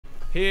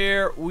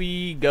Here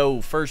we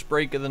go. First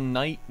break of the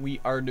night. We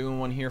are doing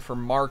one here for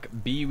Mark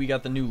B. We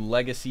got the new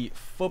Legacy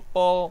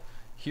Football.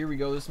 Here we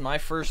go. This is my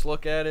first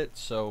look at it,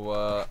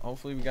 so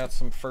hopefully we got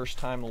some first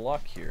time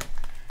luck here.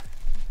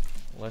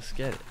 Let's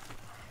get it.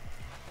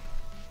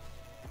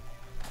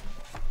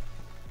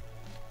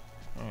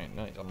 Alright,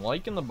 nice. I'm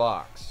liking the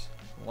box.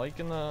 I'm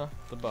liking the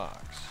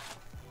box.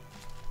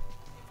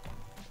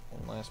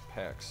 One last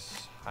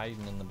pack's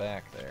hiding in the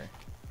back there.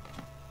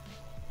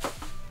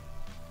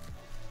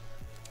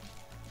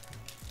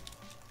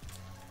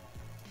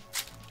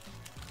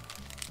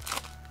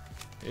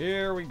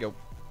 Here we go.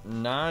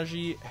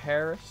 Najee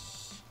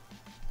Harris.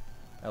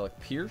 Alec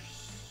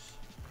Pierce.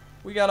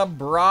 We got a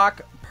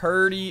Brock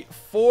Purdy,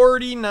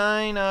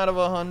 49 out of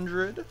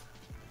 100.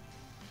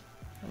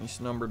 Nice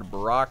number to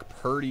Brock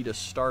Purdy to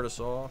start us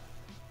off.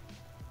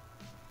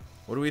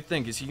 What do we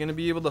think? Is he going to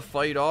be able to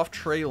fight off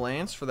Trey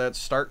Lance for that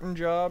starting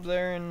job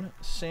there in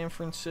San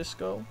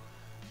Francisco?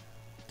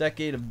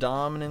 Decade of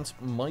dominance,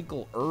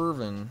 Michael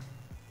Irvin.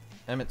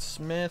 Emmitt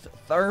Smith,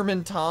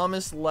 Thurman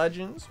Thomas,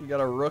 legends. We got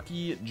a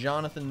rookie,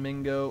 Jonathan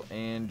Mingo,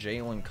 and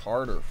Jalen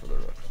Carter for the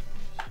rookies.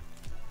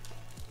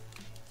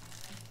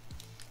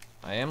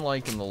 I am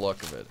liking the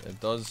look of it.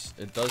 It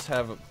does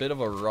have a bit of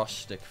a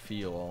rustic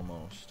feel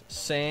almost.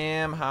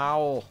 Sam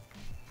Howell,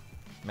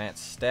 Matt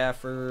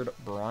Stafford,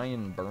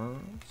 Brian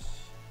Burns,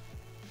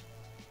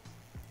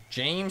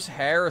 James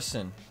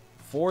Harrison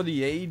for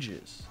the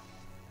ages.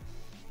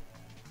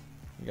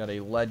 We got a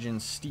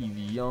legend, Steve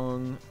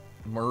Young.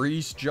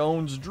 Maurice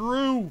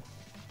Jones-Drew,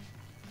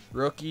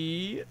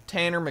 rookie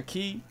Tanner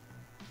McKee,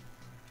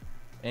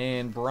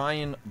 and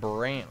Brian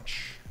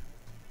Branch.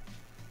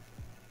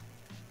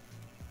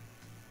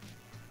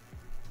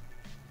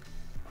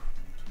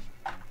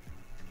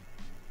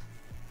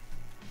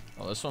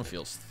 Oh, this one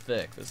feels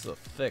thick. This is a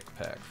thick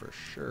pack for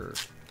sure.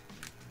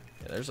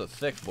 Yeah, there's a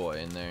thick boy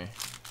in there.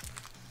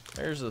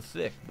 There's a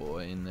thick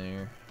boy in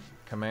there.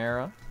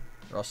 Kamara,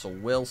 Russell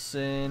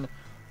Wilson,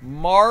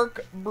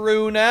 Mark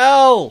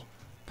Brunell.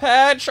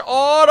 Patch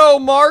auto,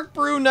 Mark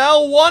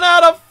Brunell, 1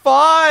 out of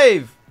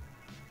 5.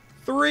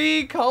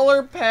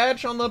 3-color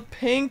patch on the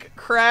pink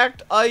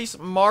cracked ice,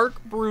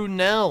 Mark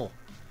Brunell.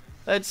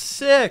 That's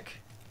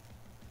sick.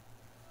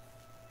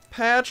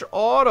 Patch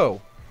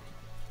auto.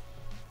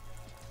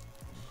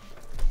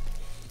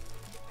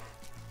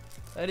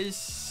 That is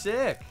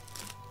sick.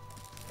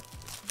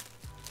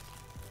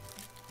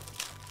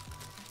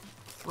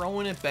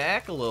 Throwing it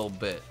back a little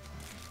bit.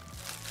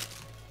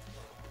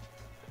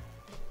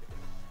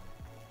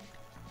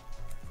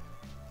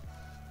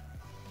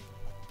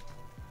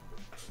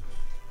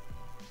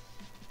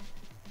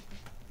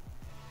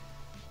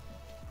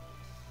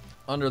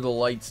 Under the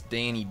lights,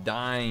 Danny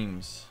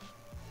Dimes.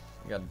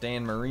 We got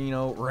Dan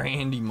Marino,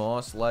 Randy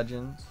Moss,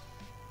 legends.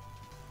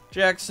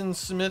 Jackson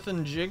Smith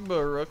and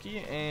Jigba, rookie,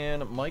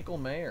 and Michael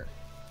Mayer.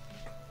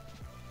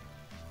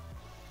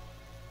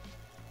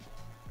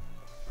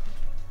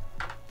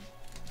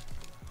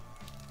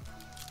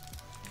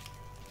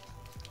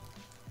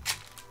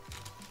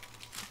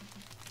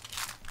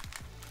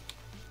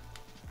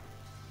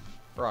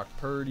 Brock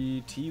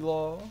Purdy,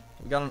 T-Law.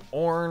 We got an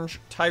orange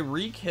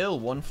Tyreek Hill,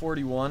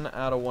 141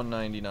 out of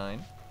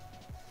 199.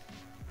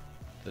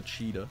 The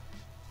Cheetah.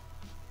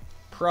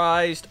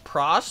 Prized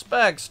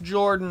prospects,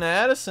 Jordan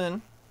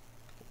Addison.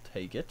 We'll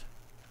take it.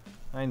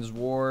 Hines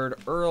Ward,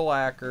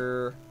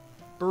 Urlacher,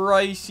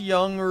 Bryce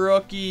Young,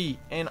 rookie,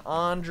 and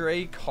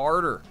Andre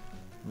Carter.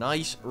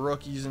 Nice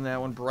rookies in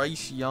that one.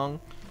 Bryce Young,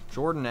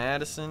 Jordan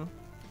Addison.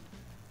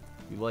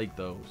 We like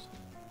those.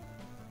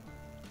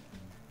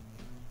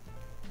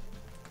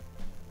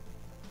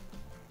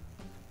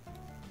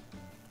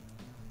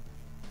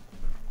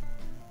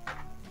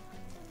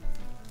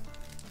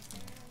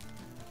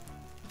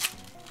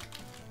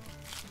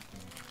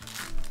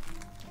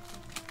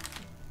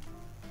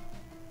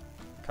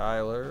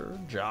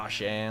 Kyler,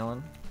 Josh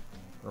Allen,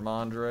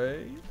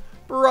 Ramondre,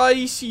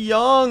 Bryce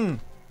Young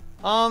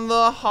on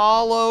the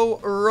hollow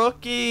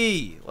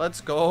rookie.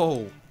 Let's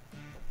go.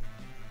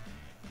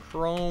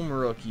 Chrome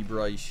rookie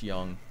Bryce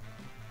Young.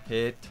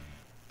 Hit.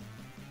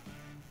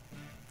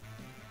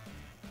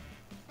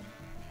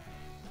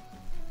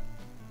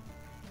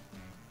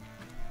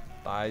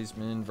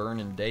 Theismann,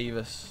 Vernon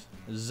Davis,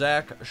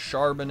 Zach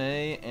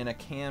Charbonnet, and a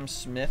Cam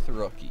Smith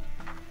rookie.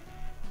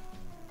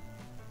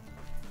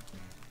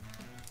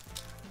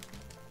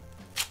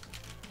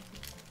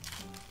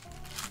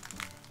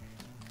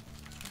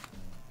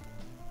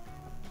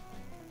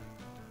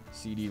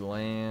 CeeDee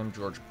Lamb,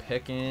 George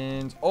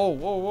Pickens. Oh,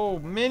 whoa, whoa,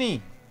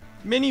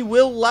 Mini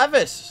Will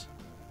Levis.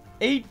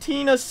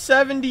 18 of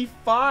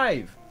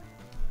 75.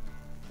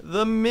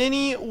 The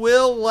Mini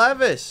Will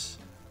Levis.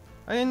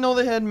 I didn't know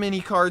they had mini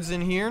cards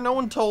in here. No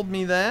one told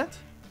me that.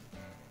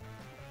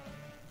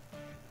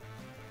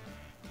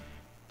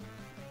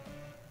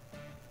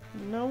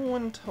 No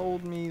one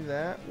told me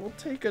that. We'll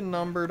take a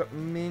numbered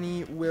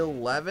Mini Will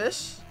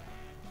Levis.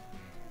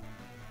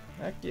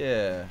 Heck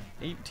yeah.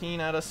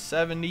 18 out of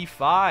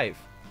 75.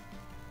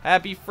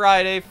 Happy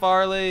Friday,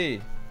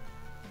 Farley.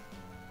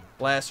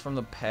 Blast from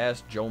the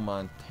past, Joe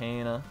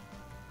Montana.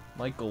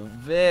 Michael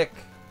Vick.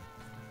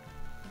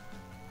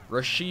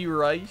 Rashee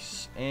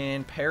Rice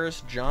and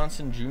Paris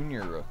Johnson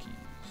Jr. rookies.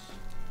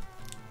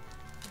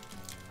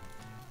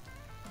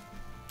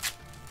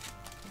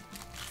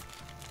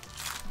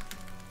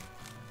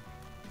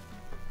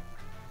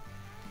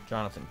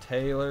 Jonathan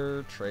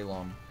Taylor,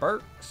 Treylon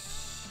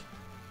Burks.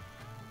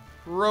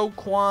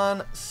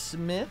 Roquan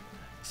Smith,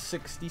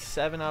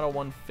 67 out of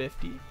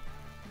 150.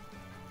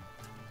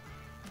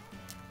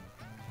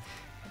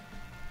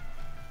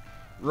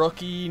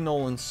 Rookie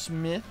Nolan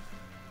Smith.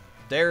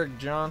 Derek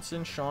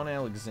Johnson, Sean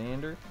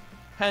Alexander,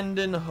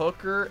 Hendon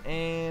Hooker,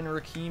 and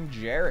Raheem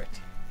Jarrett.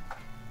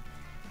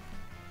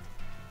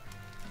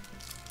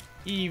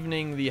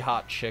 Evening the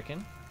Hot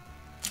Chicken.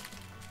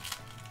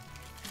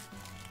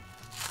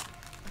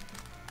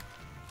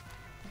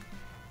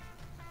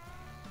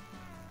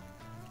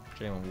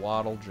 Jalen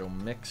Waddle, Joe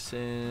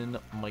Mixon,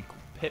 Michael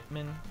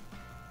Pittman.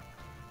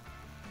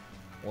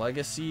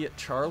 Legacy,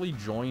 Charlie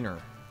Joyner.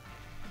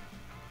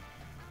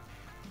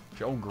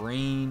 Joe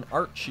Green,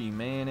 Archie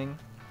Manning,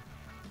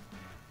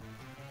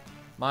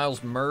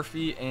 Miles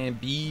Murphy,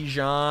 and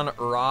Bijan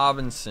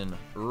Robinson,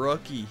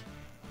 rookie.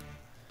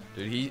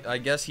 Dude, I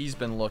guess he's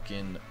been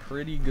looking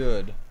pretty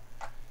good.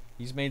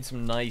 He's made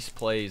some nice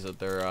plays at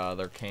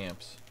their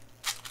camps.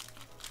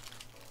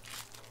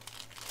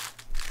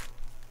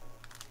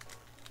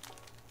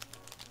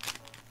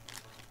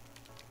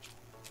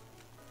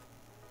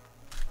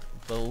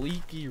 The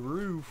leaky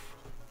roof.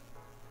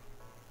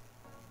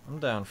 I'm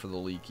down for the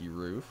leaky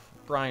roof.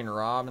 Brian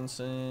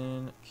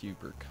Robinson,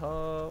 Cooper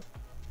Kupp.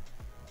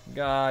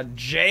 Got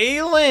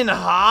Jalen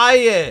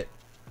Hyatt.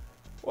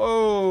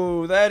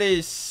 Whoa, that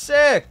is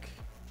sick.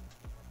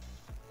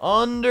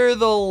 Under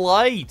the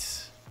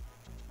lights.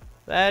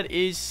 That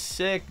is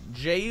sick.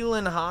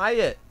 Jalen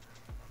Hyatt.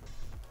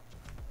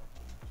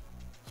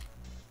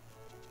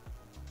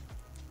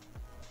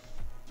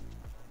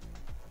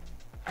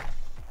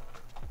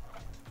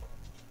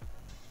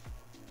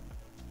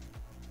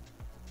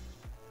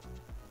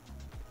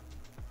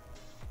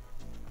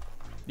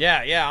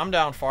 Yeah, I'm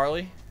down,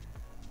 Farley.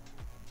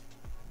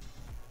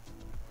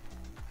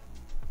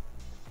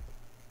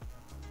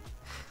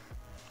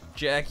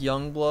 Jack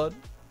Youngblood,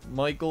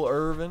 Michael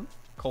Irvin,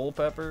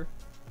 Culpepper,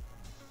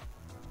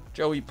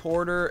 Joey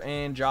Porter,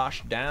 and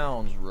Josh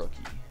Downs,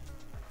 rookie.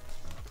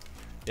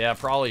 Yeah,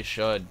 probably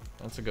should.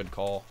 That's a good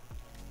call.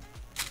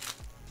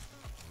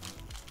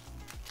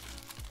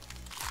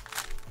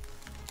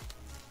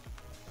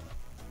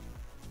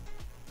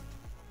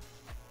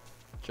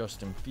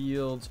 Justin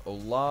Fields,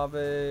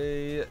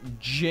 Olave,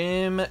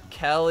 Jim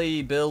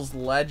Kelly, Bills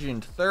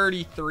legend,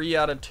 33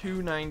 out of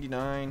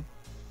 299.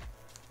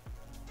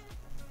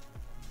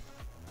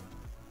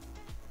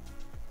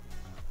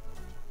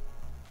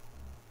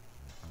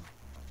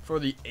 For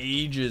the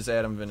ages,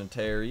 Adam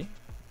Vinatieri,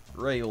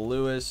 Ray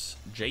Lewis,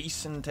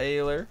 Jason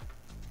Taylor,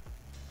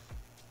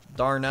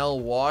 Darnell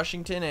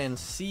Washington, and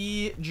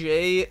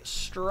C.J.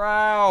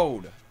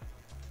 Stroud.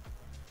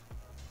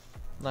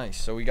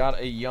 Nice. So we got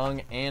a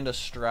Young and a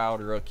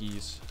Stroud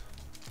rookies.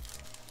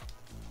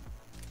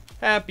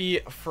 Happy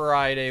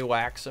Friday,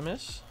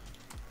 Waximus.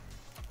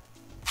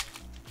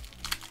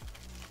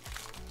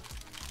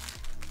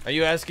 Are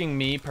you asking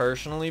me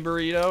personally,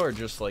 Burrito, or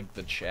just like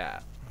the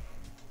chat?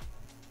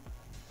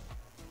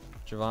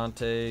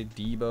 Javonte,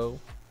 Debo,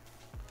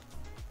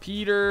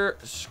 Peter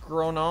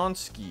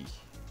Skrononsky,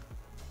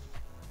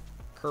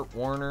 Kurt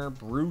Warner,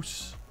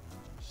 Bruce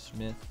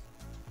Smith,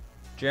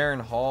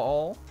 Jaron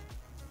Hall,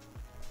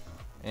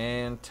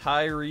 and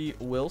Tyree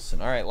Wilson.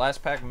 All right,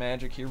 last pack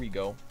Magic. Here we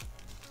go.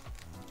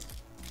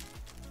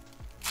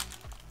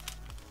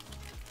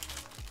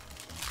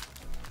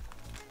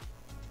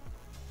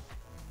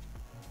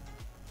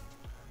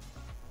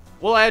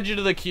 We'll add you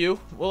to the queue.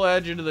 We'll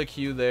add you to the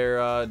queue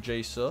there,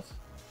 Jay Suth,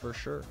 for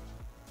sure.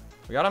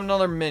 We got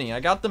another mini. I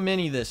got the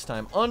mini this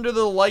time. Under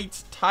the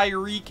Lights,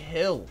 Tyreek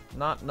Hill.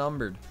 Not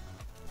numbered.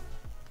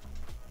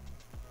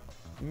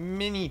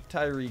 Mini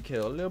Tyreek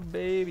Hill. Little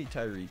baby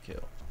Tyreek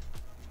Hill.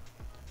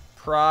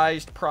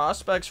 Prized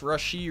Prospects,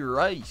 Rashee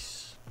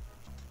Rice,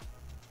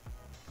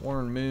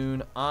 Warren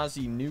Moon,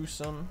 Ozzie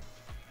Newsome,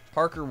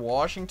 Parker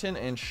Washington,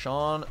 and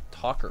Sean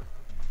Tucker.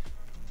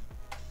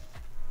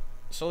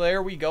 So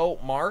there we go,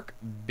 Mark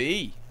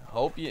B.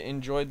 Hope you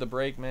enjoyed the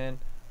break, man.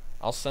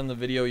 I'll send the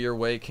video your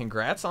way.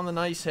 Congrats on the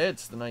nice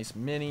hits, the nice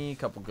mini,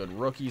 couple good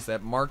rookies.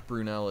 That Mark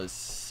Brunell is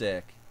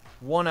sick.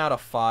 1 out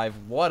of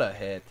 5, what a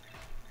hit.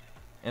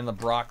 And the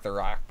Brock the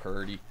Rock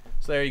Purdy.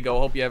 So there you go.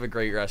 Hope you have a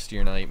great rest of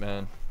your night,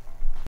 man.